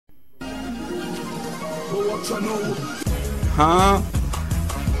Huh?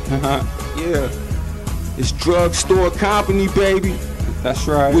 Yeah. It's drugstore company, baby. That's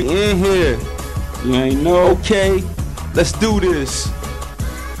right. We in here. You ain't know? Okay, let's do this.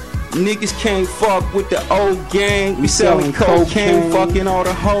 Niggas can't fuck with the old gang. We selling cocaine, fucking all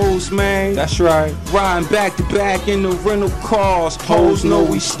the hoes, man. That's right. Riding back to back in the rental cars. Hoes know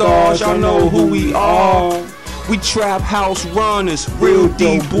we stars, y'all know who we are. We trap house runners, real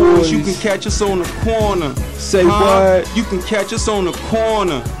deep boys. You can catch us on the corner. Say what? You can catch us on the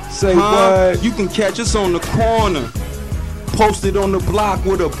corner. Say what? You can catch us on the corner. Posted on the block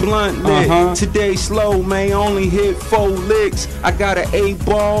with a blunt lit. Today slow, man, only hit 4 licks. I got an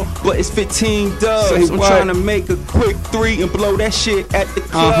 8-ball, but it's 15 dubs. I'm trying to make a quick 3 and blow that shit at the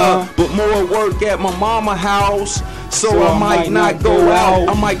club. But more work at my mama house, so I might not go out.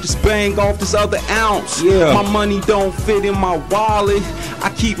 I might just bang off this other ounce. My money don't fit in my wallet.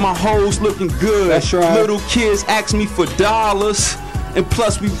 I keep my hoes looking good. That's right. Little kids ask me for dollars. And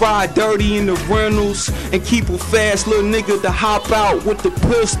plus we ride dirty in the rentals and keep a fast little nigga to hop out with the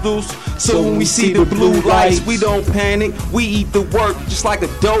pistols. So when we see the blue lights, we don't panic. We eat the work just like a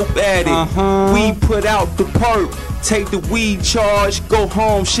dope addict. We put out the perk, take the weed charge, go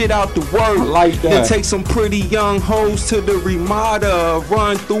home, shit out the work. Like that. Then take some pretty young hoes to the Ramada,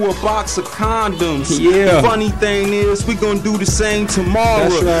 run through a box of condoms. The funny thing is, we gonna do the same tomorrow.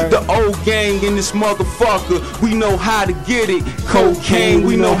 The old gang in this motherfucker, we know how to get it. Cocaine,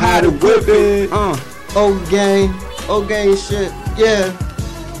 we know how to whip it. Old gang shit, yeah.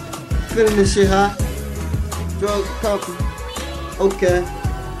 Feeling this shit hot. Drug company, okay.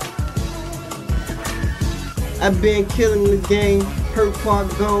 I've been killing the game. Hurt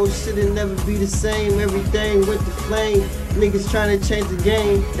Park gone, shit'll never be the same. Everything went to flame. Niggas trying to change the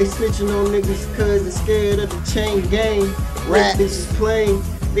game. They snitching on niggas cause they're scared of the chain gang. Rap bitches playing.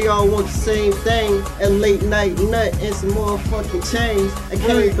 They all want the same thing. A late night nut and some more fucking change. I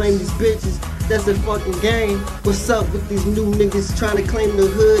can't blame these bitches. That's a fucking game. What's up with these new niggas trying to claim the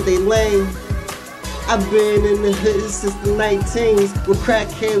hood? They lame. I've been in the hood since the 19s. When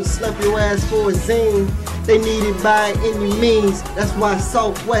crackheads slap your ass for a zine. They need it by any means. That's why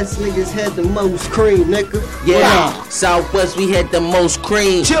Southwest niggas had the most cream, nigga. Yeah, Southwest we had the most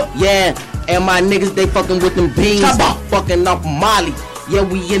cream. Yeah, and my niggas they fucking with them beans. Fucking up Molly. Yeah,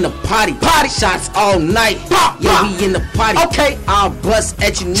 we in the party. Shots all night. Yeah, we in the party. Okay, I'll bust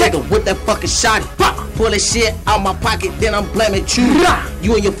at you nigga with that fucking shot. Pull that shit out my pocket, then I'm blaming you.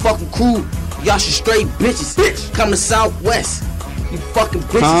 You and your fucking crew, y'all should straight bitches. Come to Southwest. You fucking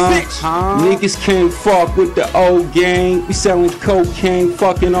bitches, Niggas can't fuck with the old gang. We selling cocaine,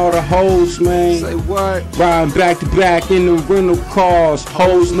 fucking all the hoes, man. Say what? Riding back to back in the rental cars.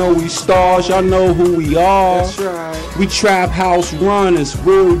 Hoes know we stars, y'all know who we are. That's right. We trap house runners,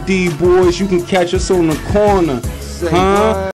 real D boys. You can catch us on the corner. Say what?